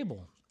avenge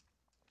Abel.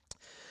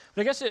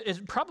 But I guess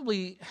it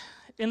probably,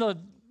 in the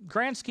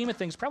grand scheme of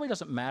things, probably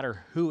doesn't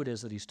matter who it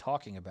is that he's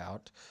talking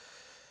about.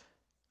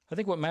 I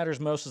think what matters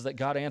most is that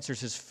God answers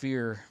his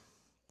fear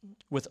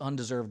with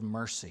undeserved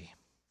mercy.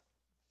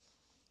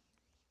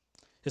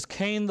 Is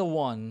Cain the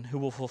one who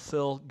will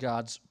fulfill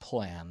God's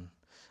plan,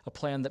 a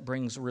plan that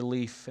brings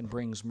relief and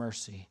brings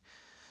mercy?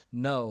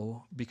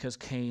 No, because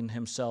Cain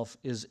himself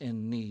is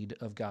in need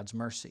of God's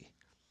mercy.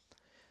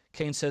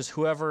 Cain says,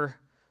 whoever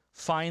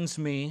finds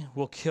me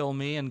will kill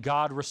me, and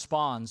God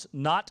responds,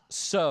 not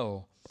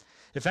so.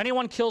 If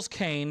anyone kills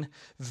Cain,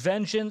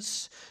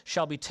 vengeance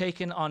shall be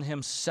taken on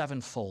him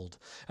sevenfold.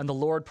 And the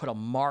Lord put a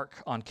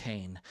mark on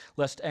Cain,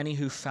 lest any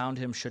who found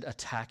him should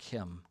attack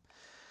him.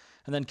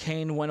 And then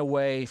Cain went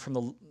away from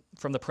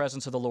the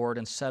presence of the Lord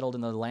and settled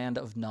in the land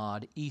of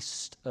Nod,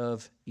 east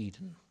of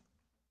Eden.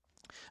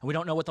 And we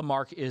don't know what the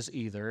mark is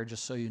either,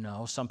 just so you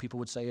know. Some people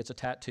would say it's a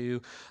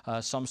tattoo.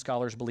 Some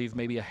scholars believe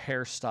maybe a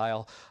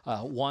hairstyle.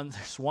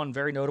 There's one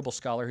very notable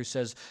scholar who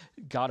says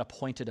God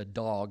appointed a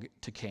dog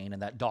to Cain,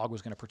 and that dog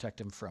was going to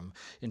protect him from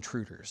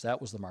intruders. That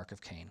was the mark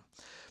of Cain.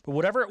 But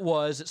whatever it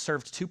was, it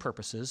served two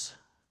purposes.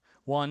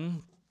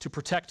 One, to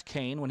protect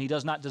Cain when he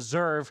does not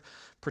deserve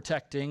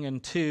protecting,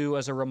 and two,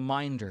 as a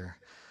reminder.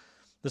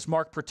 This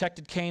mark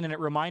protected Cain, and it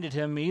reminded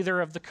him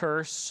either of the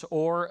curse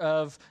or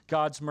of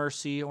God's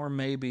mercy, or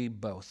maybe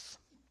both.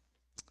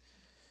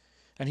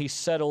 And he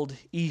settled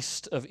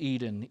east of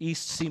Eden.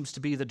 East seems to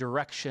be the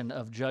direction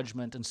of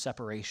judgment and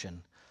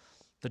separation,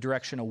 the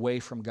direction away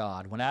from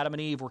God. When Adam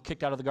and Eve were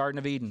kicked out of the Garden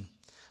of Eden,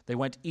 they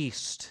went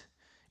east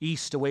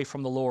away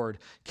from the Lord.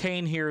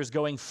 Cain here is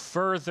going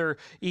further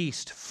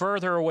east,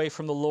 further away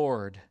from the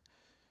Lord.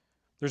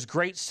 There's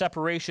great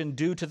separation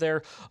due to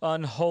their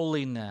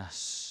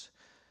unholiness.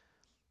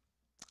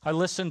 I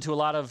listened to a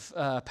lot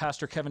of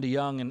Pastor Kevin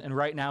DeYoung, and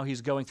right now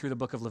he's going through the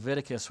book of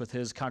Leviticus with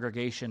his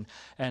congregation.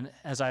 And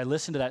as I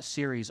listened to that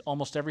series,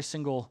 almost every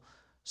single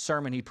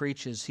sermon he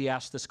preaches, he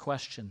asks this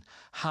question: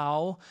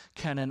 how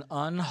can an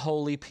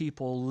unholy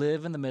people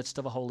live in the midst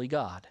of a holy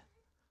God?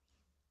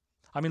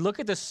 I mean, look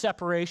at this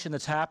separation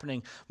that's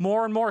happening.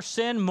 More and more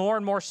sin, more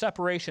and more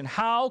separation.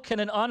 How can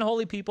an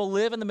unholy people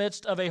live in the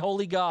midst of a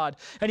holy God?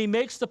 And he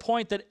makes the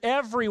point that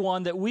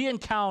everyone that we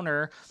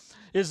encounter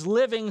is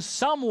living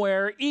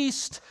somewhere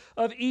east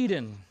of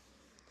Eden.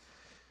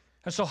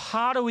 And so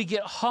how do we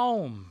get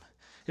home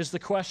is the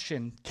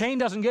question. Cain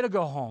doesn't get to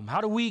go home. How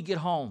do we get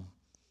home?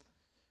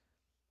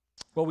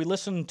 Well, we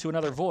listen to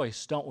another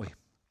voice, don't we? I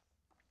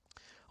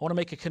want to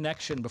make a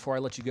connection before I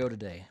let you go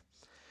today.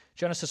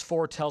 Genesis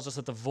 4 tells us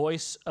that the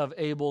voice of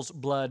Abel's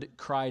blood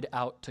cried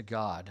out to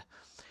God.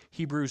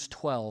 Hebrews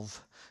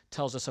 12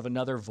 tells us of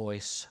another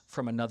voice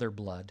from another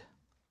blood.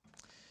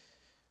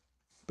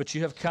 But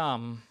you have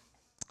come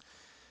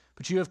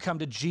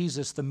to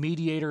Jesus, the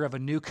mediator of a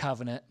new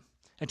covenant,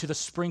 and to the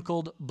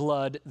sprinkled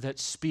blood that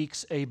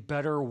speaks a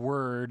better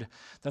word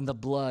than the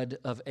blood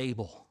of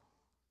Abel.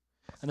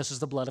 And this is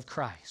the blood of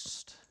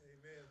Christ,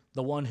 Amen.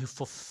 The one who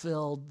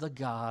fulfilled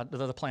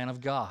the plan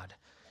of God.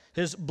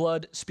 His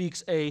blood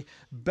speaks a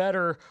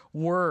better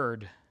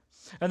word.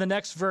 And the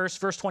next verse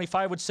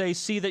 25, would say,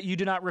 see that you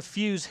do not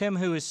refuse him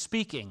who is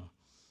speaking.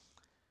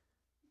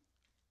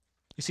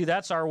 You see,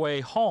 that's our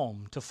way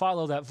home, to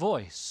follow that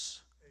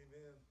voice.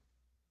 Amen.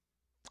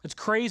 It's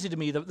crazy to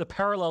me, the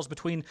parallels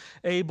between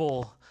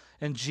Abel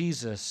and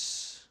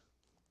Jesus.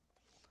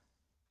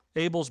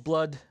 Abel's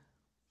blood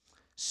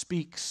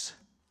speaks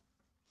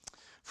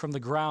from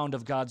the ground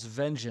of God's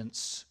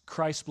vengeance.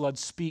 Christ's blood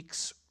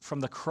speaks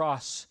from the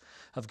cross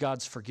of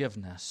God's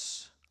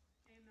forgiveness.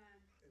 Amen.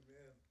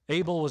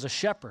 Abel was a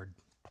shepherd.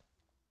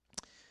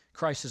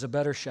 Christ is a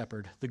better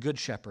shepherd, the good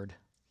shepherd.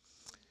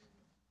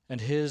 And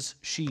his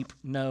sheep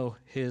know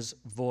his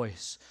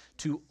voice.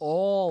 To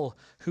all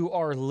who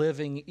are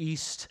living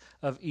east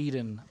of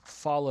Eden,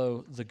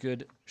 follow the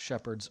good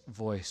shepherd's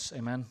voice.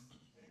 Amen? Amen.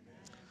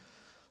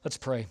 Let's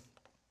pray.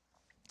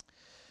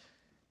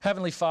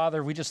 Heavenly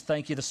Father, we just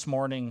thank you this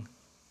morning,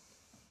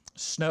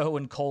 snow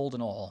and cold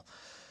and all.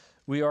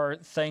 We are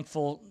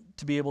thankful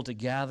to be able to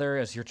gather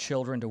as your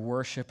children to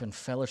worship and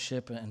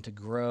fellowship and to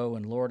grow.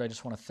 And Lord, I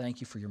just want to thank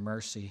you for your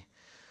mercy.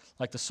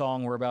 Like the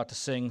song we're about to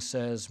sing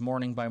says,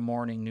 morning by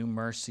morning, new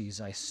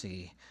mercies I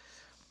see.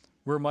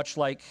 We're much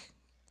like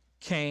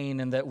Cain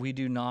in that we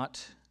do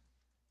not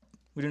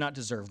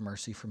deserve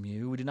mercy from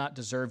you. We do not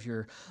deserve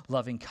your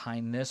loving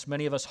kindness.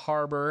 Many of us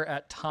harbor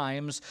at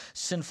times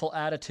sinful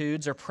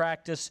attitudes or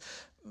practice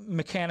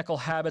mechanical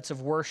habits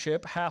of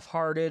worship,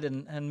 half-hearted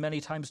and many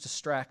times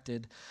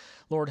distracted.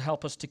 Lord,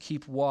 help us to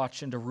keep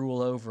watch and to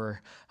rule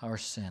over our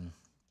sin.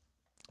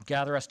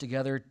 Gather us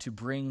together to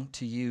bring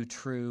to you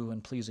true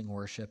and pleasing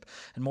worship.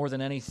 And more than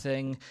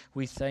anything,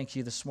 we thank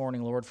you this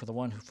morning, Lord, for the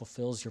one who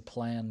fulfills your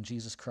plan,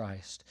 Jesus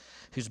Christ,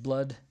 whose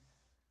blood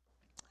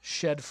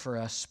shed for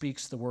us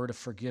speaks the word of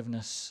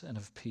forgiveness and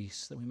of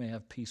peace, that we may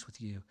have peace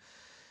with you.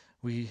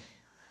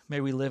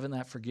 May we live in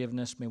that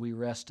forgiveness, may we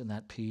rest in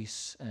that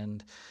peace,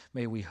 and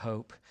may we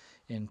hope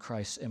in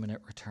Christ's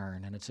imminent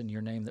return. And it's in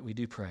your name that we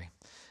do pray.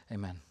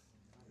 Amen.